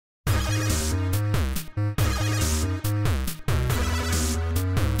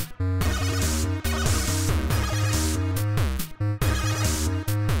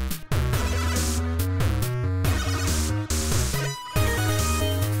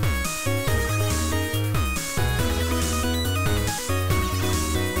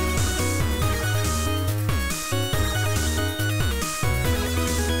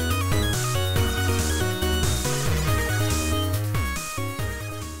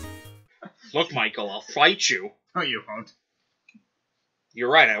Look, Michael, I'll fight you. Oh, you won't. You're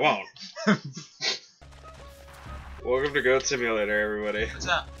right, I won't. Welcome to Goat Simulator, everybody. What's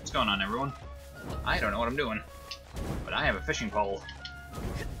up? What's going on, everyone? I don't know what I'm doing, but I have a fishing pole.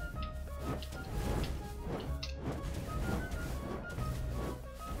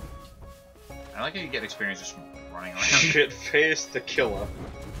 I like how you get experience just from running around. Shit-faced the killer.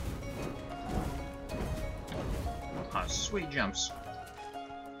 Oh, sweet jumps.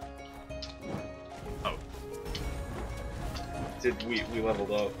 Oh. We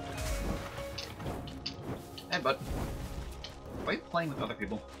leveled up. Hey, bud. Why are you playing with other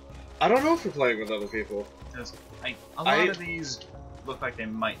people? I don't know if we're playing with other people. Because a lot of these look like they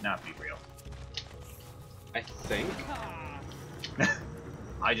might not be real. I think.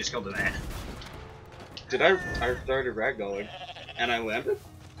 I just killed an ant. Did I started ragdolling, and I landed?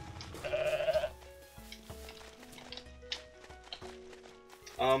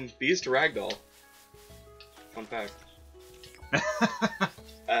 Bees to ragdoll. Fun fact.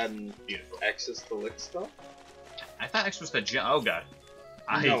 And Beautiful. X is the lick stuff? I thought X was the jump. Oh god.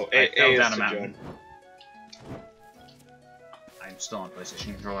 I No, fell A down is a the mountain. jump. I'm still on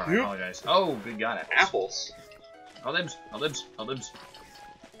PlayStation controller. I apologize. Oh, good god. Apples. Olives. Olives. Olives.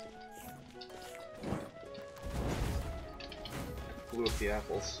 Blew up the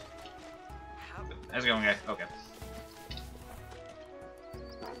apples. How's it going, guy? Okay.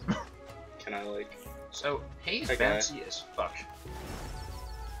 Can I, like... So, hey, Okay. fancy as fuck.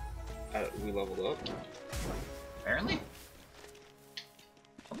 We leveled up? Apparently?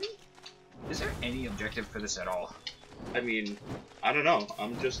 Is there any objective for this at all? I mean, I don't know.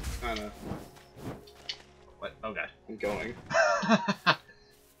 I'm just kinda... What? Oh god. I'm going.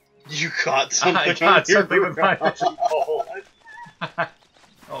 You caught something I caught on your something with my rod. fishing pole.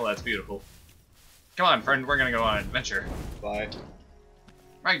 Oh, that's beautiful. Come on, friend, we're gonna go on an adventure. Bye.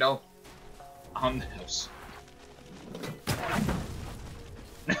 Ragdoll. On the house.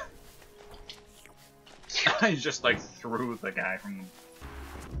 I just like threw the guy from.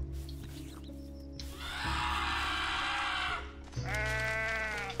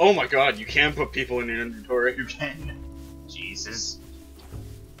 Oh my god, you can put people in your inventory. You can. Jesus.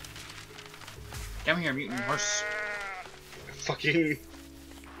 Come here, mutant horse. Fucking...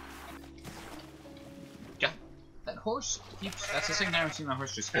 Yeah, that horse keeps. That's the second time I've seen that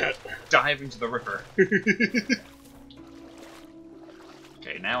horse just dive into the river.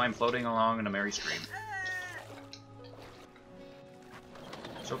 Okay, now I'm floating along in a merry stream.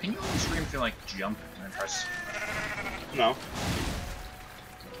 So can you only stream if you like jump and then press? No.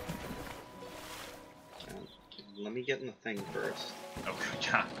 Let me get in the thing first. Oh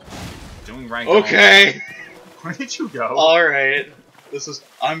god. Doing ragdoll. Okay! Where did you go? Alright. This is...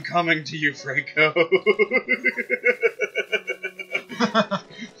 I'm coming to you, Franco.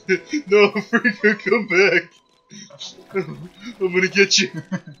 No, Franco, come back. I'm gonna get you.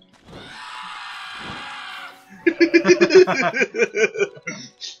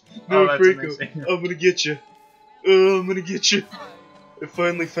 No, that's Franco, amazing. I'm gonna get you. Oh, I'm gonna get you. I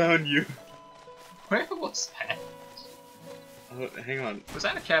finally found you. Where was that? Hang on. Was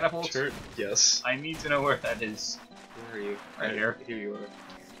that a catapult? Yes. I need to know where that is. Where are you? Right here. Here you are.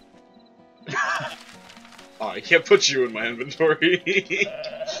 Oh, I can't put you in my inventory.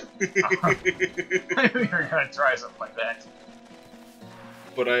 I knew you were gonna try something like that.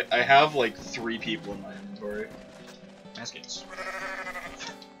 But I have like 3 people in my inventory. Baskets.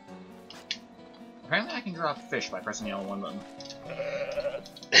 Apparently I can drop fish by pressing L1 button.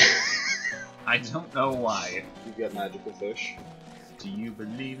 I don't know why. You've got magical fish. Do you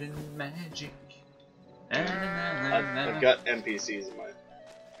believe in magic? I've got NPCs in my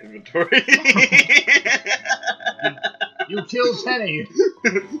inventory. You killed Kenny!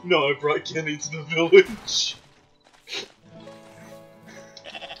 No, I brought Kenny to the village.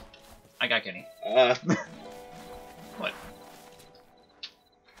 I got Kenny. What?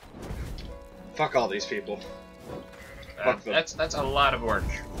 Fuck all these people. Fuck them. That's a lot of work.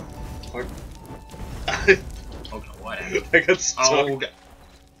 Fuck. Okay, what happened? I got stuck. Oh, God.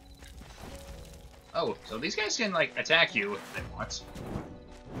 Oh, so these guys can, like, attack you if they want.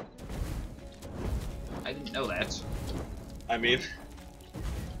 I didn't know that. I mean,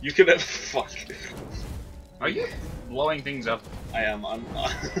 you could have... Fuck. Are you blowing things up? I am. I'm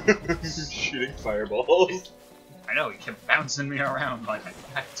shooting fireballs. I know, he kept bouncing me around like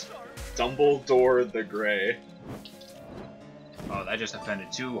that. Dumbledore the Grey. Oh, that just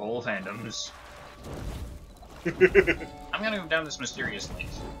offended 2 whole fandoms. I'm gonna go down this mysterious lake.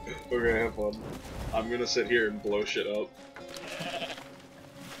 Okay, have fun. I'm gonna sit here and blow shit up.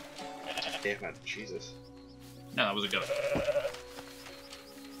 Damn it, Jesus. No, that was a goat.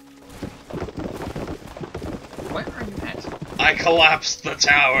 I collapsed the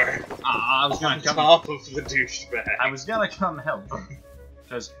tower. I was gonna on come. top of the douchebag. I was gonna come help him,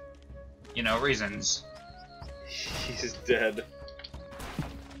 because, you know, reasons. He's dead.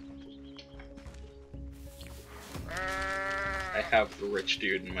 I have the rich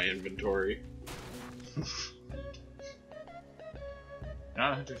dude in my inventory.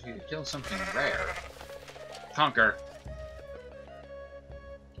 Not hunter to kill something rare. Conquer.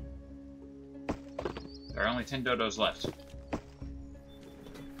 There are only 10 dodos left.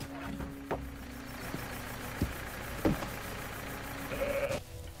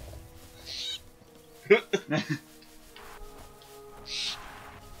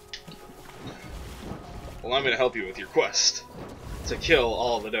 Well, I'm gonna help you with your quest. To kill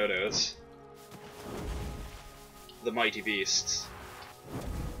all the dodos. The mighty beasts.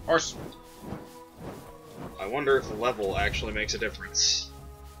 Horse. I wonder if the level actually makes a difference.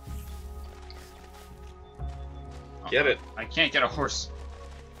 Get it. I can't get a horse.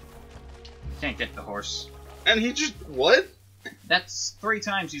 Can't get the horse. And he just... what? That's 3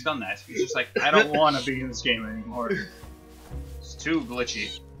 times he's done that. He's just like, I don't want to be in this game anymore. It's too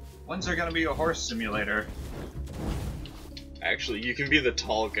glitchy. When's there gonna be a horse simulator? Actually, you can be the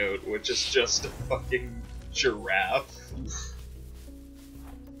tall goat, which is just a fucking giraffe.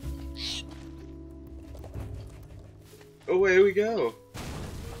 Away we go.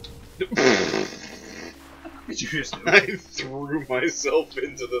 Did you just do? I threw myself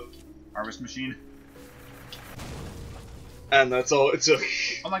into the Harvest machine? and that's all it took.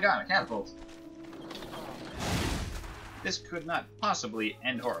 Oh my god, a catapult. This could not possibly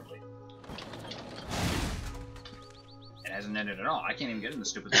end horribly. It hasn't ended at all. I can't even get in the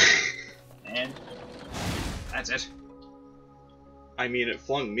stupid thing. And that's it. I mean, it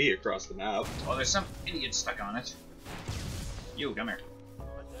flung me across the map. Oh, there's some idiot stuck on it. You, come here.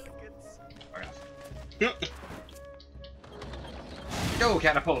 Go,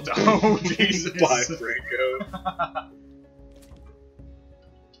 catapult! Oh, Jesus! Bye, Franco.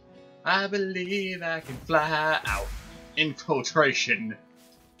 I believe I can fly out. Infiltration.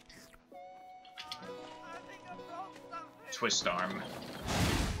 Twist arm.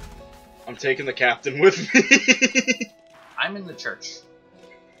 I'm taking the captain with me. I'm in the church.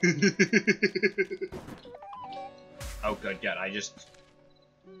 Oh, good God, I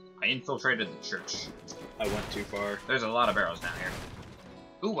infiltrated the church. I went too far. There's a lot of arrows down here.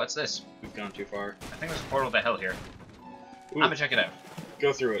 Ooh, what's this? We've gone too far. I think there's a portal to hell here. Ooh. I'm gonna check it out.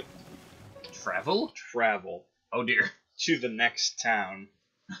 Go through it. Travel? Travel. Oh dear. To the next town.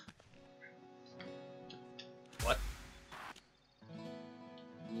 What?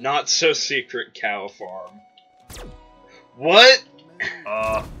 Not so secret cow farm. What?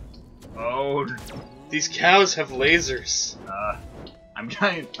 Oh. These cows have lasers.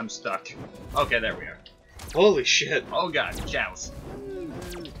 I'm stuck. Okay, there we are. Holy shit. Oh god, cows.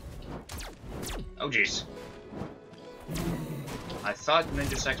 Oh jeez. I thought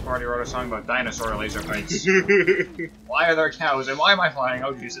Ninja Sex Party wrote a song about dinosaur laser fights. Why are there cows and why am I flying?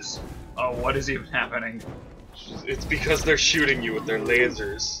 Oh Jesus. Oh, what is even happening? It's because they're shooting you with their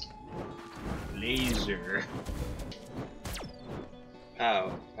lasers. Laser.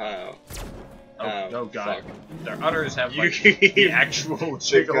 Ow. Ow. Oh god. Fuck. Their udders have like the actual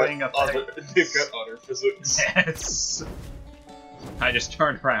jiggling effect. They've got utter physics. Yes. I just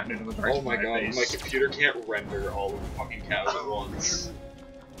turned around and it was right Oh my god, face. my computer can't render all of the fucking cows at once.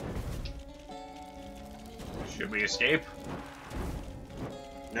 Should we escape?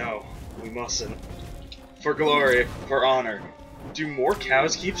 No, we mustn't. For glory, for honor. Do more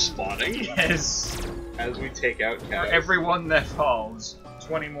cows keep spawning? Yes. As we take out cows. For every one that falls,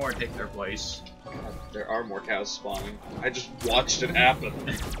 20 more take their place. God, there are more cows spawning. I just watched it happen.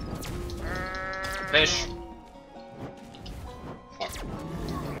 Fish. Fuck.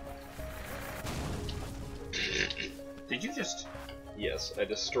 Did you just... Yes, I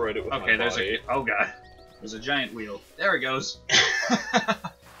destroyed it with Okay, my there's body. a... Oh god. There's a giant wheel. There it goes.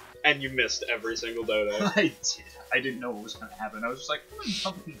 And you missed every single dodo. I did. I didn't know what was going to happen. I was just like, I'm going to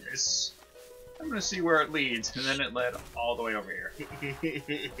jump in this. I'm going to see where it leads. And then it led all the way over here.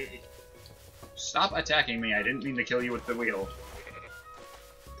 Stop attacking me. I didn't mean to kill you with the wheel.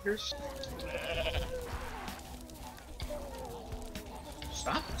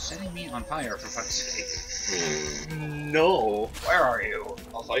 Stop setting me on fire, for fuck's sake. No. Where are you?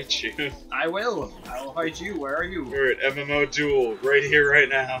 I'll fight you. I will. I will fight you. Where are you? We're at MMO Duel, right here, right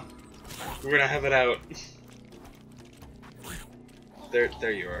now. We're gonna have it out.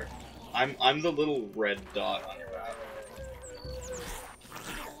 There you are. I'm the little red dot on your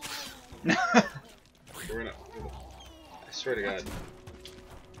map. We're gonna I swear to God.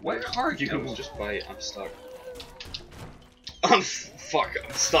 Where are That you? was just bite. I'm stuck. Fuck,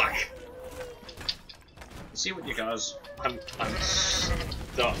 I'm stuck. See what you cause. I'm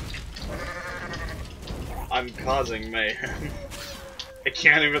stuck. I'm causing mayhem. I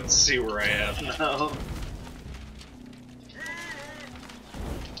can't even see where I am now.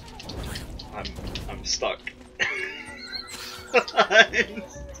 I'm stuck. I'm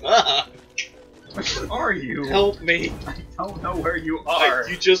stuck. Where are you? Help me. I don't know where you are.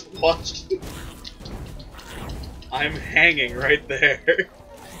 You just watched. I'm hanging right there.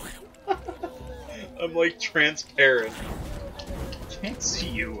 I'm like transparent. Can't see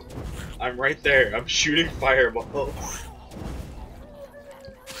you. I'm right there. I'm shooting fireballs.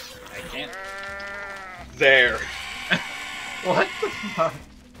 I can't. There. What the fuck?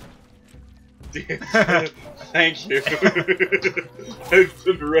 Thank you. I've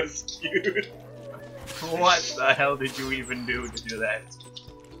been rescued. What the hell did you even do to do that?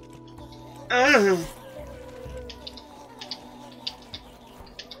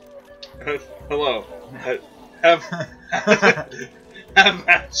 Hello. Have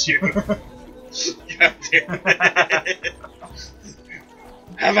at you. God damn it.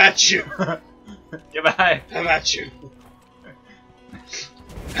 Have at you. Goodbye. Have at you.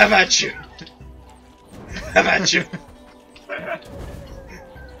 Have at you. Have at you.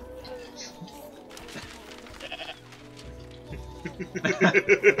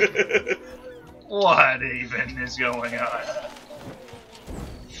 What even is going on?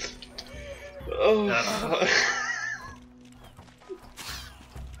 Oh.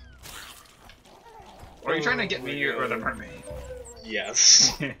 Are you trying to get me or the mermaid?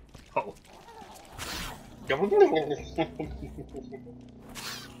 Yes. Oh.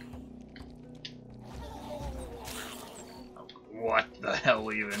 What the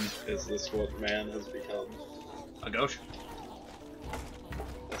hell even? Is this what man has become? A goat?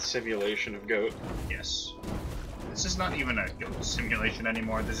 A simulation of goat? Yes. This is not even a goat simulation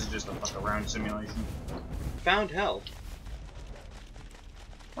anymore, this is just a fuck around simulation. Found hell.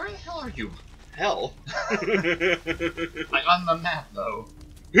 Where the hell are you? Hell? Like on the map though.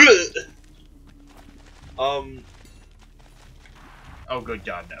 Oh good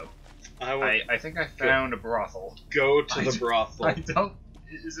god no. I think I found a brothel. Go to the brothel. I don't...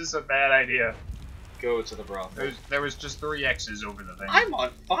 Is this a bad idea? Go to the brothel. There was just 3 X's over the thing. I'm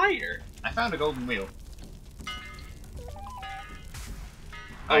on fire! I found a golden wheel.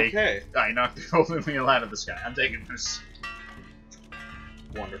 Okay. I knocked the golden wheel out of the sky. I'm taking this.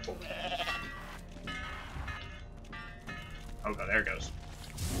 Wonderful. Oh god, there it goes.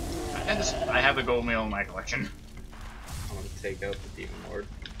 I have the golden wheel in my collection. I'm gonna take out the demon lord.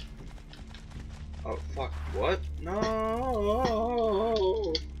 Oh fuck, what? No!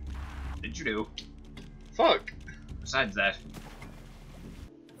 What did you do? Fuck! Besides that.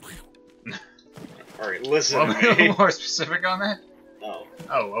 Alright, listen Well, to be a me. little more specific on that? No.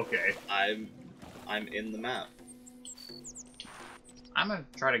 Oh, okay. I'm in the map. I'm gonna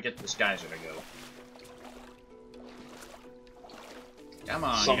try to get this geyser to go. Come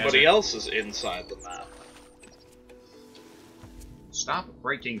on, Somebody else is inside the map. Stop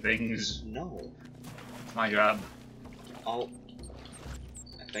breaking things. No. It's my job. I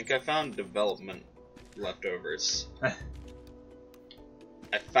think I found development leftovers.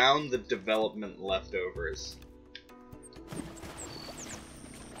 I found the development leftovers.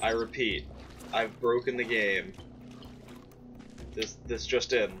 I repeat, I've broken the game. This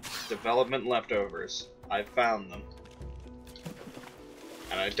just in. Development leftovers. I found them.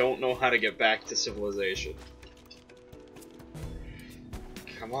 And I don't know how to get back to civilization.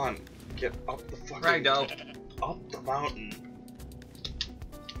 Come on, get up the fucking... Ragdoll. Up the mountain.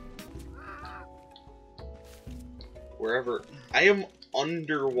 Wherever... I am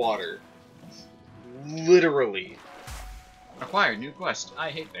underwater. Literally. Acquired new quest. I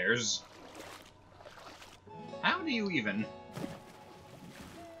hate bears. How do you even?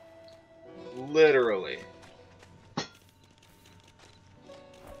 Literally.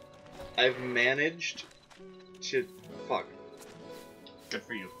 I've managed to... Fuck. Good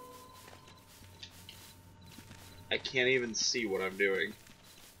for you. I can't even see what I'm doing.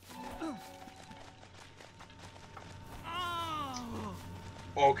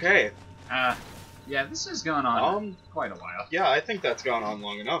 Okay. Yeah, this has gone on quite a while. Yeah, I think that's gone on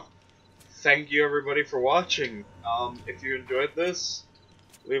long enough. Thank you everybody for watching. If you enjoyed this,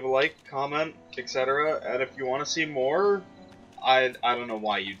 leave a like, comment, etc. And if you want to see more, I don't know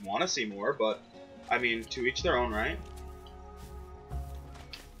why you'd want to see more, but I mean, to each their own, right?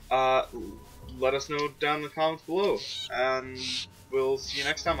 Let us know down in the comments below, and we'll see you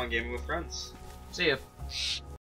next time on Gaming with Friends. See ya.